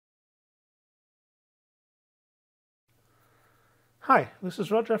Hi, this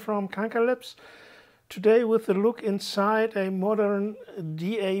is Roger from Kanka Labs. Today with a look inside a modern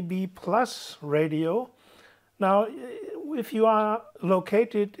DAB Plus radio. Now, if you are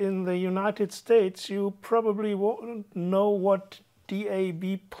located in the United States, you probably won't know what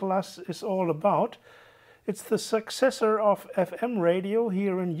DAB Plus is all about. It's the successor of FM radio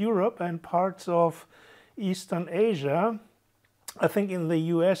here in Europe and parts of Eastern Asia. I think in the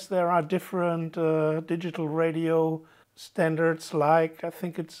US there are different digital radio standards, like I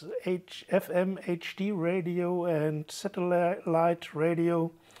think it's FM HD radio and satellite radio.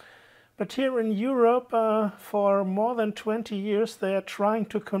 But here in Europe, for more than 20 years, they are trying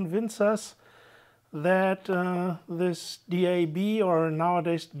to convince us that this DAB, or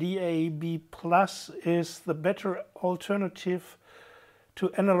nowadays DAB Plus, is the better alternative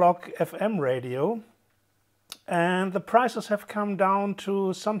to analog FM radio. And the prices have come down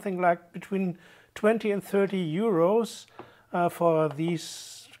to something like between 20 and 30 euros for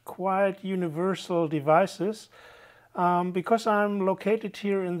these quite universal devices. Because I'm located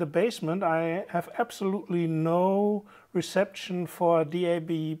here in the basement, I have absolutely no reception for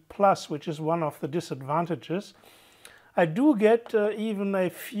DAB Plus, which is one of the disadvantages. I do get even a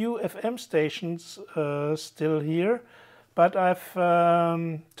few FM stations still here, but I've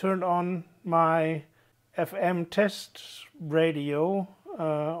turned on my FM test radio,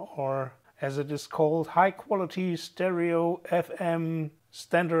 or as it is called, high quality stereo FM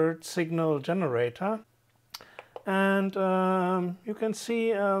standard signal generator. And you can see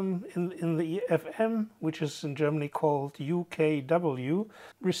in the FM, which is in Germany called UKW,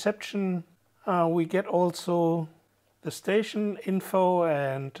 reception, we get also the station info,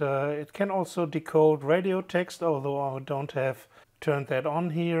 and it can also decode radio text, although I don't have turned that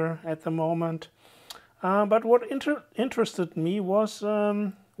on here at the moment. But what interested me was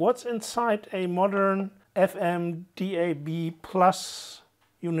what's inside a modern FM DAB Plus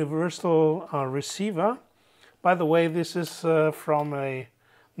universal receiver. By the way, this is from a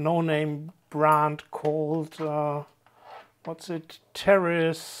no-name brand called, what's it,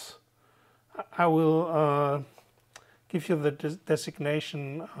 Terrace. I will give you the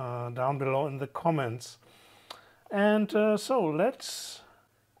designation down below in the comments. And so let's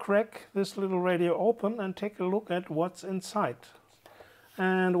crack this little radio open and take a look at what's inside.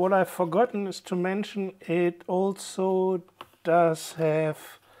 And what I've forgotten is to mention, it also does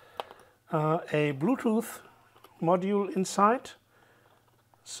have a Bluetooth module inside,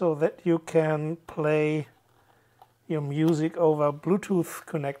 so that you can play your music over Bluetooth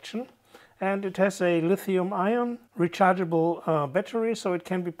connection. And it has a lithium-ion rechargeable battery, so it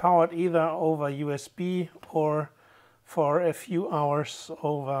can be powered either over USB or for a few hours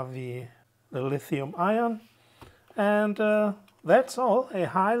over the lithium-ion. And that's all, a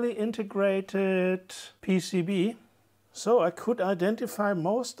highly integrated PCB. So I could identify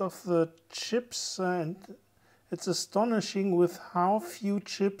most of the chips, and it's astonishing with how few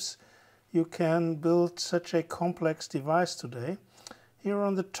chips you can build such a complex device today. Here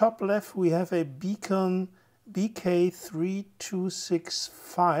on the top left we have a Beacon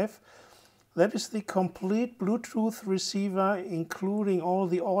BK3265. That is the complete Bluetooth receiver, including all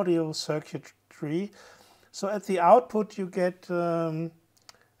the audio circuitry. So at the output you get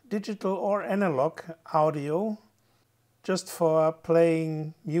digital or analog audio, just for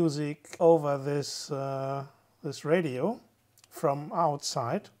playing music over this this radio from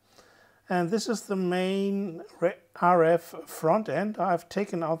outside. And this is the main RF front end. I've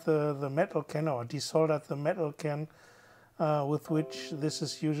taken out the metal can, or desoldered the metal can with which this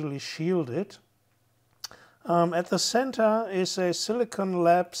is usually shielded. At the center is a Silicon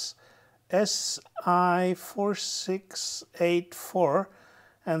Labs SI4684,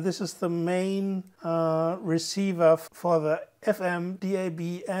 and this is the main receiver for the FM,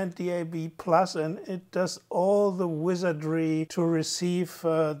 DAB and DAB Plus, and it does all the wizardry to receive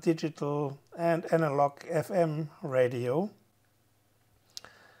digital and analog FM radio.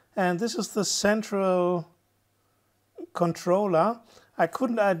 And this is the central controller. I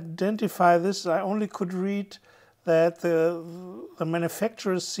couldn't identify this, I only could read that the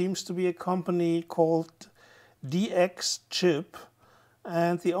manufacturer seems to be a company called DX Chip.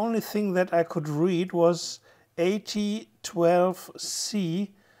 And the only thing that I could read was 8012C,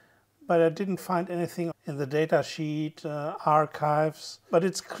 but I didn't find anything in the datasheet, archives. But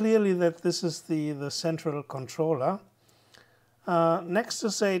it's clearly that this is the central controller. Next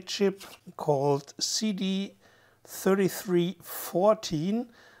is a chip called CD3314,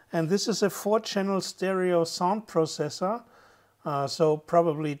 and this is a 4-channel stereo sound processor, so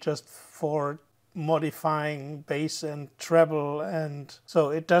probably just for modifying bass and treble, and so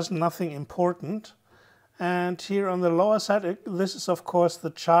it does nothing important. And here on the lower side, this is of course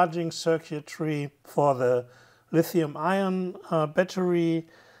the charging circuitry for the lithium-ion battery.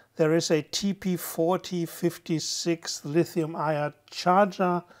 There is a TP4056 lithium-ion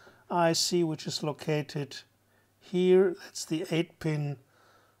charger IC, which is located here. That's the 8-pin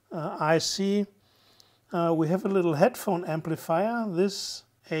IC. We have a little headphone amplifier, this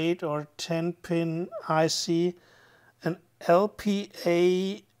 8 or 10-pin IC, an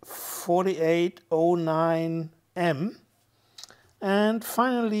LPA 4809M, and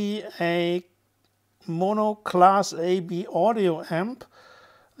finally a mono class AB audio amp,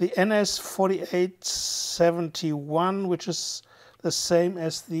 the NS4871, which is the same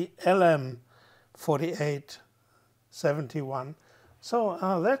as the LM4871.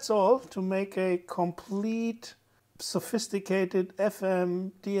 So that's all to make a complete, sophisticated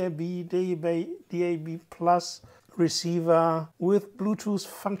FM, DAB Plus receiver with Bluetooth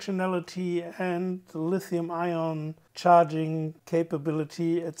functionality and lithium-ion charging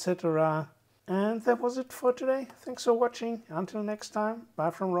capability, etc. And that was it for today. Thanks for watching. Until next time,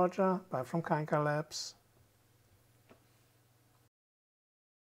 bye from Roger, bye from Kanka Labs.